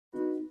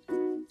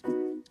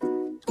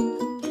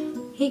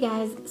Hey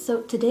guys,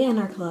 so today on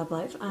our collab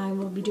life I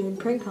will be doing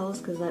prank calls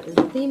because that is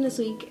the theme this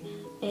week,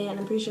 and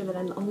I'm pretty sure that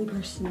I'm the only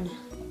person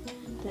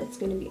that's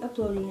going to be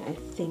uploading, I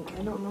think.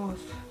 I don't know if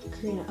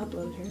Karina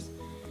uploaded hers.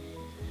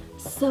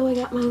 So I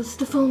got my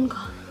list of phone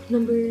call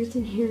numbers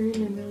in here and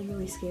I'm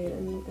really scared.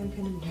 I'm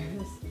kind of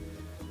nervous.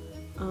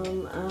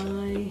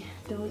 I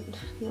don't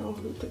know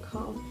who to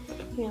call,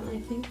 and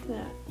I think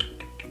that...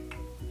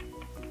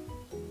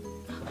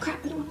 Oh,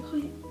 crap, I don't want to call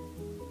you.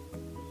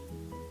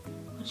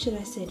 What should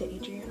I say to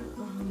Adriana?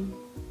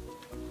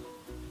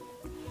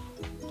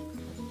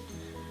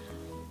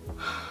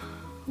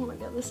 Oh my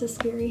god, this is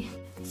scary.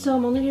 So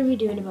I'm only going to be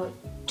doing about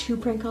 2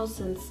 prank calls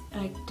since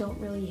I don't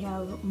really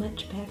have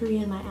much battery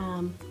in my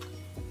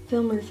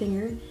filmer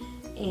finger,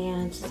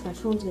 and since my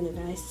phone's going to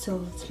die, so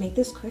let's make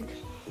this quick.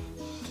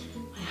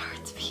 My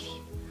heart's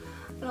beating.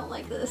 I don't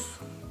like this.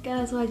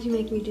 Guys, why'd you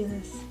make me do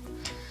this?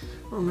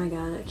 Oh my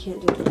god, I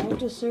can't do this. I have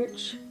to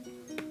search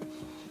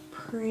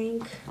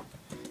prank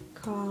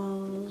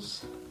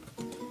calls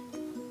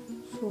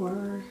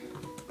for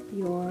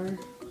your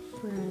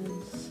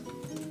friends.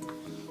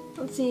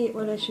 Let's see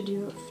what I should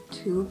do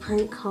to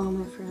prank call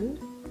my friend.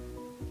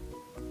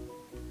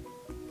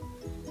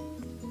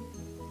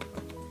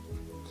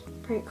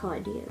 Prank call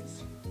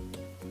ideas.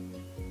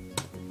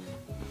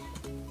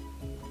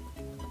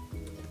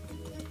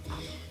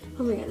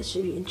 Oh my god, this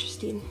should be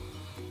interesting.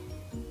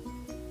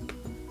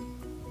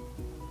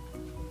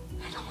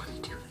 I don't want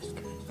to do this,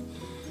 guys.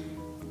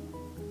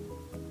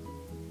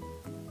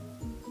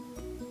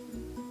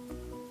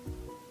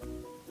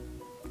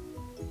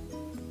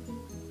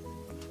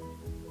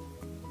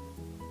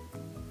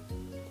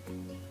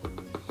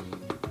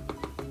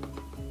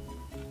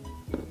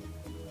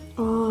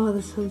 Oh,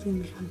 this one's gonna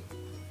be fun.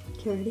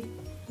 Okay, ready?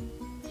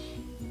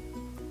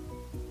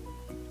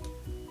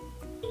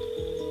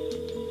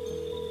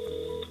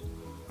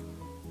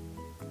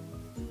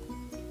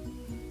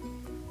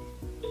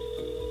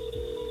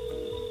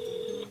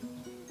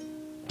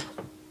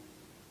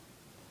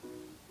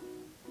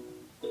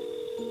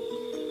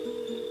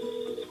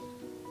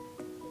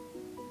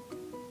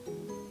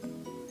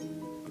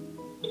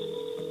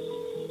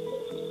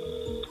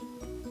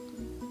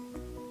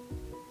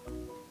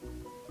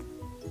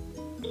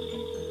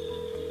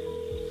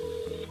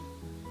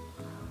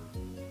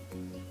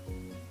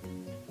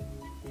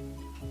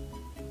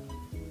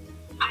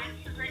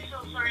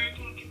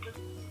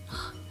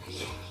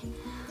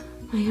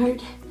 My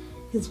heart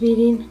is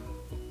beating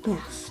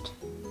fast.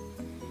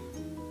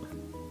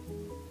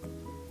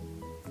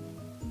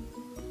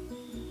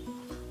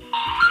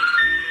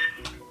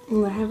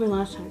 What happened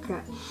last time?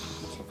 Crap. Oh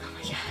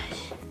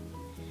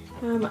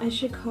my gosh. I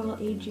should call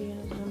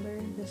Adriana's number.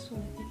 This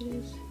one, I think it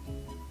is.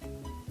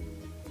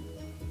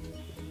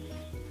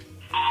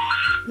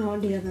 No,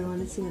 the other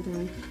one. It's the other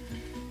one.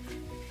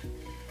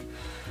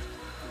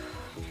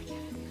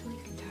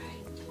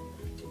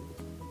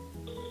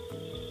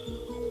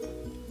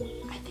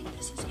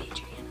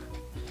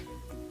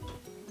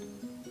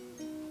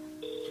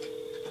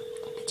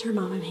 It's her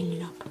mom. I'm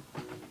hanging up.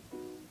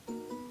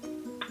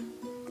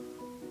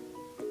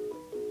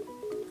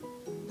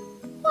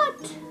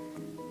 What?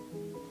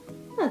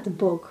 Not the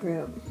bull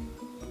crap.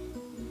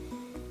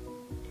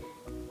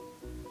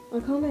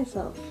 I'll call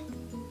myself.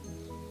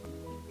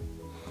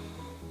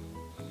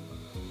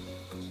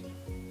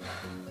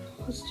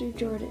 Let's do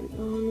Jordan.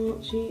 Oh no,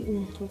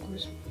 of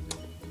course.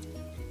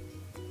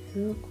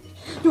 No,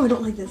 I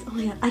don't like this. Oh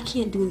my god, I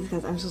can't do this,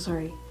 guys. I'm so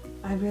sorry.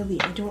 I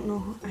don't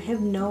know. I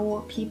have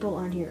no people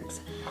on here.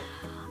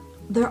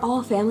 They're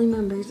all family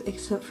members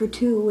except for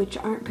 2 which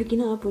aren't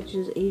picking up, which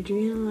is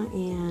Adriana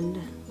and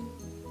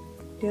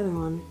the other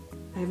one.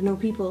 I have no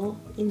people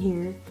in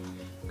here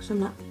because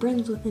I'm not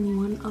friends with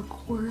anyone, of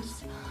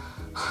course.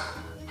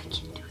 I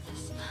can't do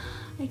this.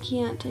 I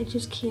can't. I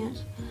just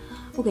can't.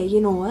 Okay, you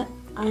know what?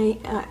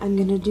 I'm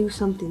gonna do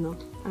something though.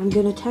 I'm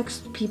gonna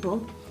text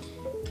people.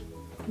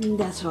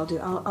 That's what I'll do.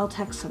 I'll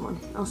text someone.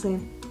 I'll say,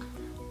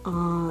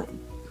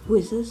 who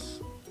is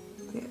this?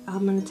 Okay,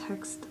 I'm gonna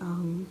text,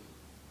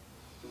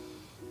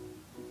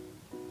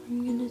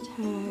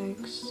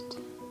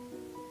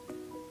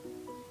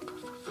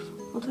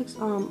 I'll text,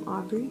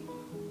 Aubree.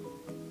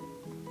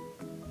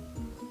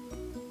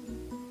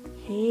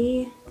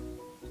 Hey,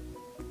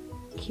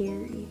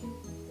 Carrie.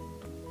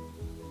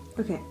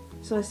 Okay,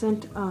 so I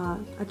sent,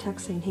 a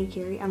text saying, hey,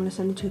 Carrie. I'm gonna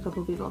send it to a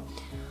couple people.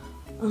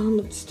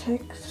 Let's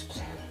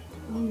text,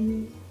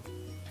 you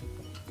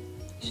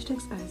should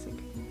text Isaac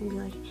and be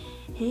like,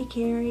 hey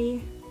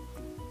Carrie,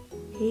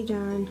 hey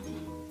John.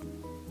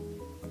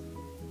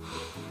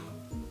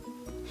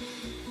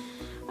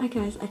 Hi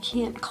guys, I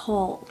can't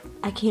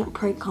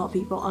prank call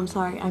people. I'm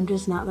sorry, I'm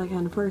just not that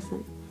kind of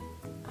person.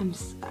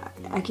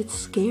 I get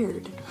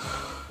scared.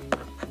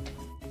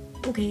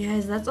 Okay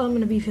guys, that's all I'm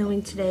gonna be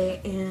filming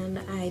today, and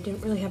I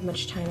didn't really have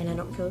much time and I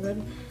don't feel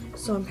good.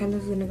 So I'm kind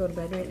of gonna go to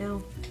bed right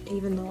now,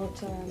 even though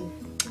it's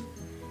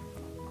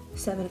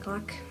 7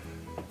 o'clock.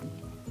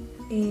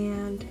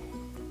 And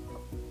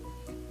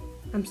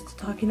I'm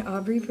talking to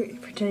Aubree,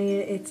 pretending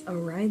it's a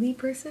Riley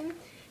person,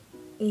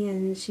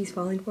 and she's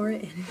falling for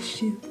it,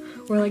 and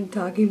we're like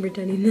talking,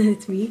 pretending that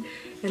it's me,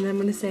 and then I'm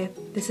gonna say,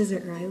 this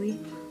isn't Riley,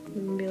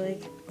 and be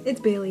like, it's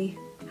Bailey,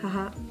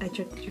 haha. I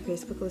checked your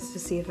Facebook list to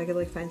see if I could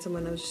like find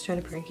someone. I was just trying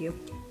to prank you.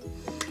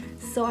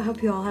 So I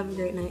hope you all have a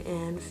great night,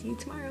 and see you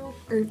tomorrow,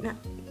 or not,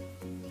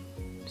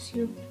 see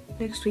you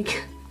next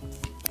week.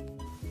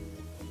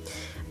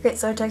 Okay,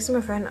 so I texted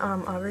my friend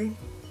Aubree,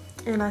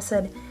 and I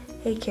said,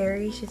 hey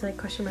Carrie. She's like,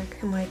 question mark.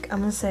 I'm like, I'm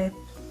gonna say,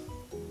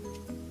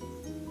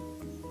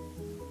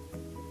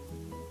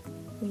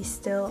 we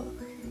still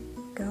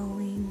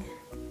going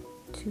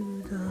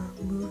to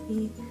the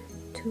movie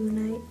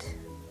tonight?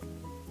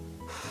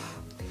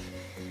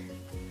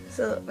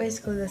 So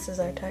basically this is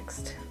our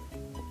text.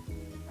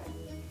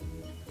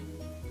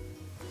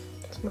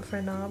 It's my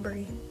friend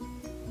Aubree.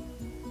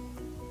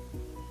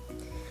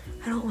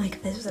 I don't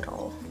like this at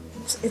all.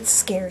 It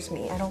scares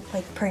me. I don't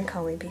like prank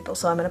calling people,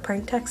 so I'm gonna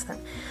prank text them.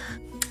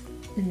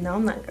 No,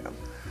 I'm not gonna.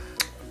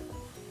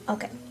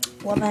 Okay,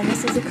 well then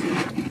this is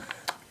a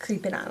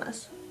creeping on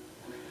us.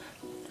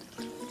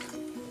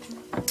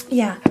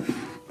 Yeah,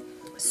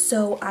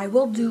 so I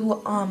will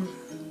do, I'm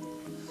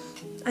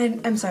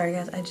sorry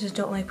guys, I just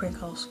don't like prank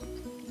calls.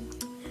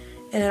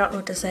 And I don't know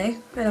what to say.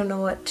 I don't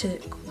know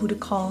who to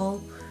call,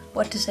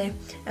 what to say.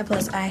 And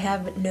plus I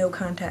have no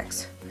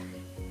contacts.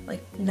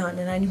 Like none,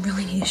 and I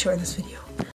really need to shorten this video.